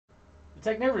The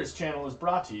Technivorous channel is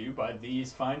brought to you by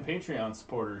these fine Patreon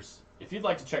supporters. If you'd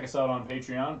like to check us out on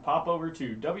Patreon, pop over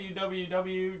to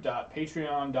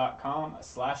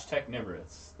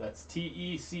www.patreon.com/Technivorous. That's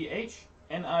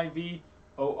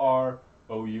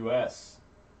TECHNIVOROUS.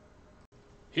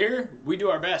 Here, we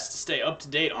do our best to stay up to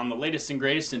date on the latest and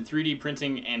greatest in 3D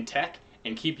printing and tech,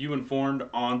 and keep you informed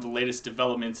on the latest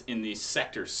developments in these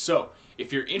sectors. So,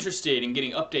 if you're interested in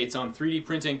getting updates on 3D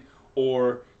printing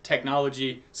or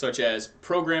technology such as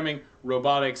programming,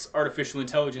 robotics, artificial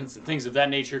intelligence, and things of that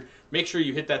nature, make sure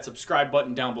you hit that subscribe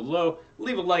button down below,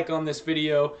 leave a like on this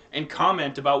video, and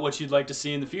comment about what you'd like to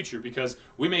see in the future, because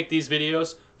we make these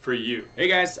videos for you. Hey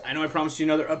guys, I know I promised you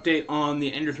another update on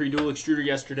the Ender 3 dual extruder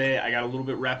yesterday. I got a little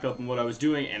bit wrapped up in what I was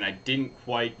doing, and I didn't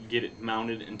quite get it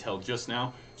mounted until just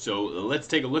now. So let's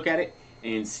take a look at it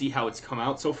and see how it's come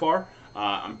out so far.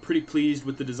 I'm pretty pleased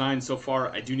with the design so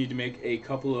far. I do need to make a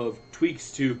couple of tweaks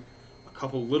to a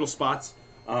couple little spots,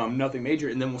 nothing major,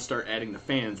 and then we'll start adding the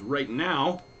fans. Right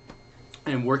now,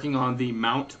 I'm working on the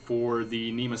mount for the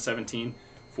NEMA 17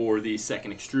 for the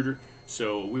second extruder,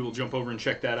 so we will jump over and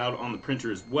check that out on the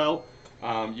printer as well.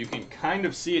 You can kind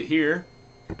of see it here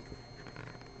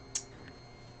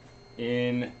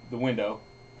in the window,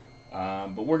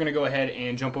 but we're going to go ahead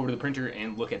and jump over to the printer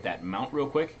and look at that mount real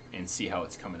quick and see how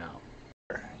it's coming out.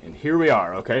 And here we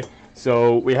are, okay?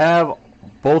 So we have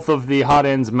both of the hot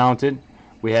ends mounted.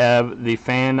 We have the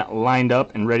fan lined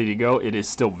up and ready to go. It is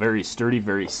still very sturdy,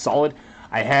 very solid.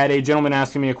 I had a gentleman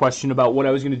asking me a question about what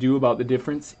I was going to do about the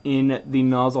difference in the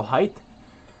nozzle height.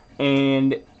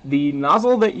 And the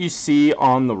nozzle that you see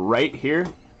on the right here,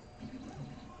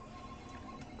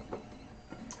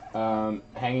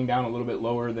 hanging down a little bit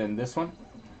lower than this one,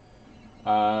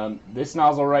 this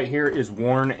nozzle right here is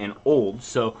worn and old.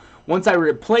 So once I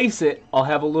replace it, I'll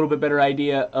have a little bit better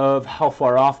idea of how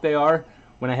far off they are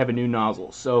when I have a new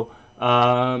nozzle. So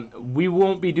we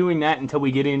won't be doing that until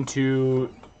we get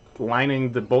into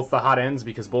lining both the hot ends,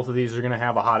 because both of these are going to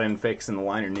have a hot end fix, and the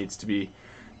liner needs to be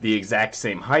the exact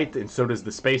same height, and so does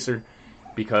the spacer,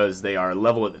 because they are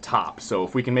level at the top. So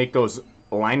if we can make those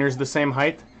liners the same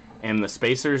height and the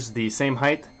spacers the same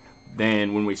height,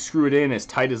 then when we screw it in, as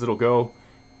tight as it'll go,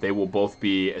 they will both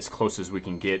be as close as we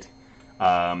can get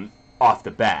off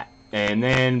the bat. And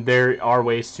then there are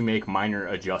ways to make minor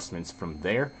adjustments from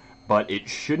there, but it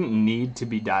shouldn't need to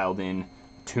be dialed in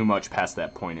too much past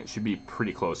that point. It should be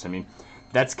pretty close. I mean,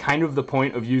 that's kind of the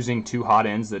point of using two hot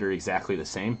ends that are exactly the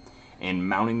same and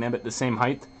mounting them at the same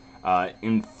height.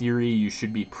 In theory, you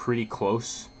should be pretty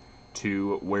close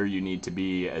to where you need to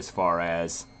be as far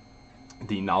as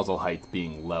the nozzle height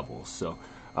being level. So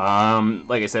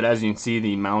like I said, as you can see,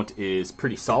 the mount is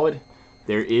pretty solid.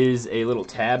 There is a little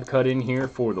tab cut in here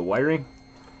for the wiring,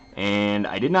 and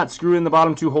I did not screw in the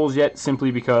bottom two holes yet, simply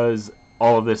because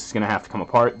all of this is going to have to come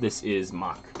apart. This is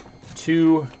Mach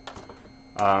 2,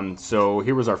 so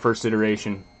here was our first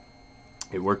iteration.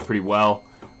 It worked pretty well.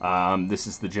 This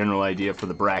is the general idea for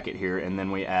the bracket here, and then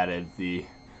we added the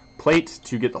plate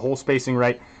to get the hole spacing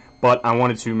right, but I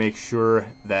wanted to make sure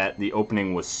that the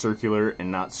opening was circular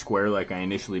and not square like I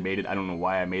initially made it. I don't know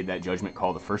why I made that judgment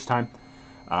call the first time.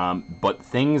 But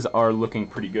things are looking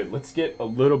pretty good. Let's get a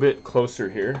little bit closer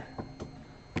here.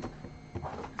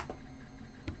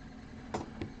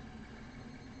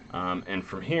 And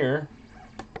from here,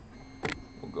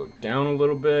 we'll go down a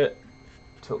little bit,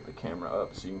 tilt the camera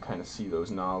up so you can kind of see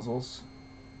those nozzles.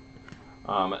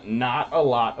 Not a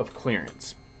lot of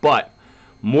clearance, but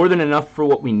more than enough for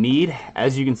what we need.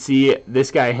 As you can see,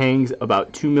 this guy hangs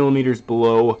about 2 millimeters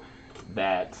below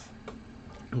that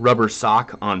rubber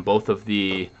sock on both of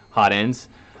the hot ends.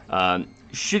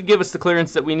 Should give us the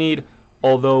clearance that we need,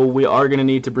 although we are going to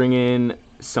need to bring in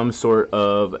some sort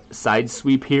of side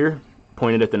sweep here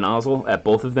pointed at the nozzle at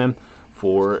both of them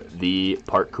for the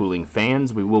part cooling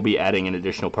fans. We will be adding an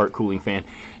additional part cooling fan.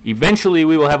 Eventually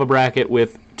we will have a bracket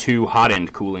with two hot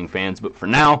end cooling fans, but for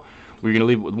now we're going to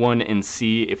leave it with one and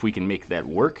see if we can make that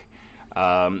work.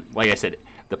 Like I said,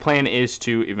 the plan is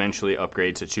to eventually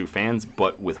upgrade to two fans,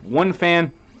 but with one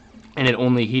fan and it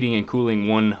only heating and cooling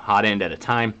one hot end at a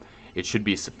time, it should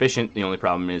be sufficient. The only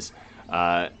problem is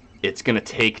it's going to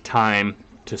take time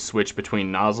to switch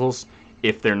between nozzles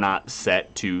if they're not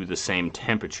set to the same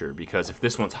temperature, because if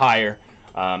this one's higher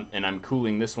and I'm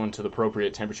cooling this one to the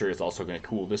appropriate temperature, it's also going to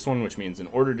cool this one, which means in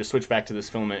order to switch back to this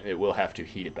filament, it will have to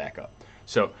heat it back up.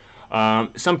 So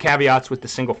some caveats with the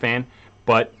single fan,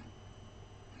 but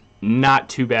not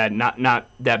too bad, not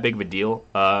that big of a deal.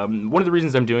 One of the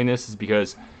reasons I'm doing this is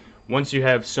because once you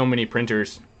have so many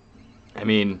printers, I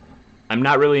mean, I'm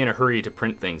not really in a hurry to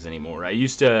print things anymore. I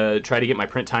used to try to get my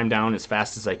print time down as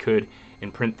fast as I could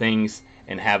and print things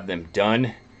and have them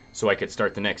done so I could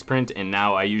start the next print. And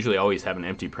now I usually always have an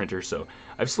empty printer, so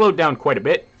I've slowed down quite a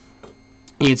bit.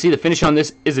 You can see the finish on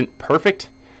this isn't perfect.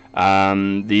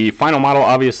 The final model,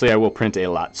 obviously, I will print a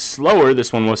lot slower.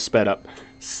 This one was sped up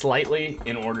slightly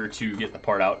in order to get the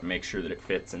part out and make sure that it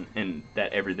fits and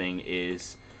that everything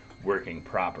is working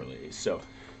properly. So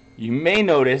you may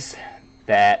notice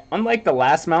that unlike the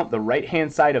last mount, the right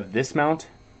hand side of this mount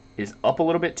is up a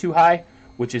little bit too high,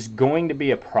 which is going to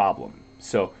be a problem.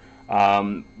 So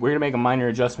we're going to make a minor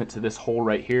adjustment to this hole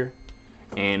right here,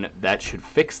 and that should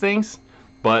fix things.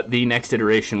 But the next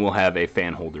iteration will have a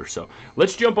fan holder. So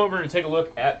let's jump over and take a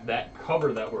look at that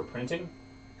cover that we're printing.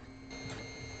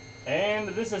 And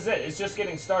this is it. It's just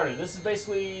getting started. This is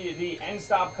basically the end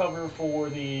stop cover for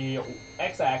the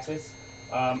X-axis.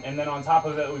 And then on top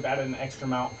of it, we've added an extra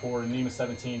mount for NEMA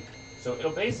 17. So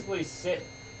it'll basically sit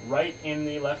right in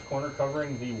the left corner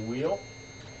covering the wheel,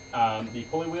 the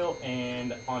pulley wheel,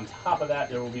 and on top of that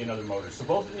there will be another motor. So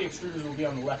both of the extruders will be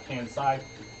on the left-hand side,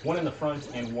 one in the front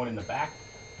and one in the back.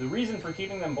 The reason for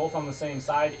keeping them both on the same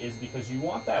side is because you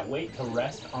want that weight to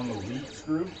rest on the lead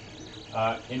screw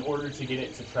in order to get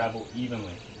it to travel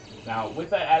evenly. Now,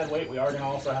 with that added weight, we are going to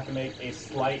also have to make a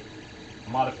slight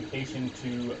modification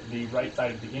to the right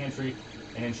side of the gantry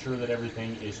and ensure that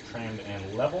everything is trimmed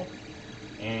and level.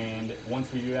 And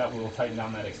once we do that, we will tighten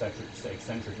down that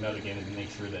eccentric nut again and make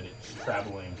sure that it's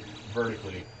traveling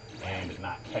vertically and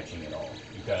not catching at all.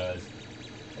 Because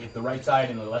if the right side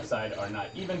and the left side are not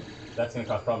even, that's going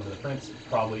to cause problems with the prints,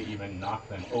 probably even knock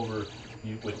them over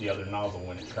with the other nozzle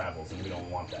when it travels, and we don't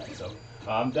want that. So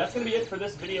that's going to be it for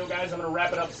this video, guys. I'm going to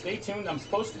wrap it up. Stay tuned. I'm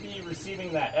supposed to be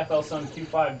receiving that FL Sun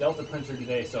Q5 Delta printer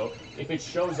today, so if it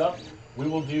shows up, we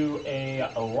will do a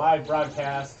live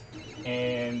broadcast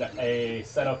and a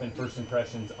setup and first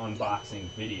impressions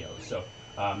unboxing video. So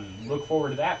look forward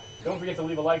to that. Don't forget to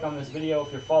leave a like on this video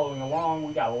if you're following along.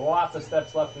 We got lots of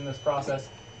steps left in this process,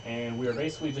 and we are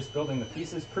basically just building the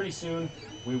pieces. Pretty soon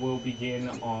we will begin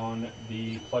on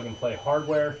the plug and play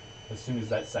hardware as soon as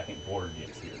that second board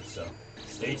gets here. So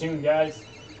stay tuned, guys.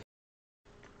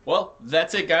 Well,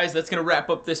 that's it, guys. That's going to wrap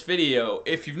up this video.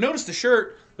 If you've noticed the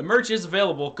shirt, the merch is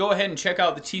available. Go ahead and check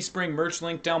out the Teespring merch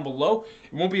link down below.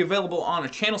 It won't be available on a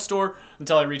channel store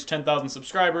until I reach 10,000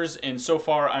 subscribers, and so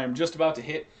far I am just about to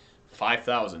hit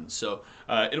 5,000. So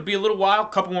it'll be a little while, a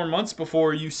couple more months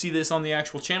before you see this on the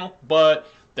actual channel, but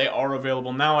they are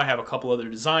available now. I have a couple other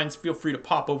designs. Feel free to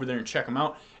pop over there and check them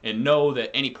out, and know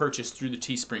that any purchase through the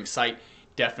Teespring site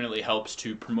definitely helps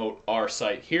to promote our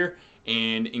site here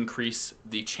and increase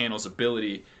the channel's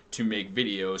ability to make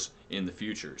videos in the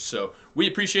future. So we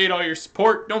appreciate all your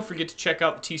support. Don't forget to check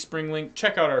out the Teespring link,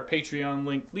 check out our Patreon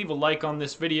link, leave a like on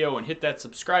this video, and hit that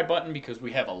subscribe button because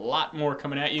we have a lot more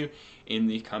coming at you in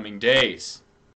the coming days.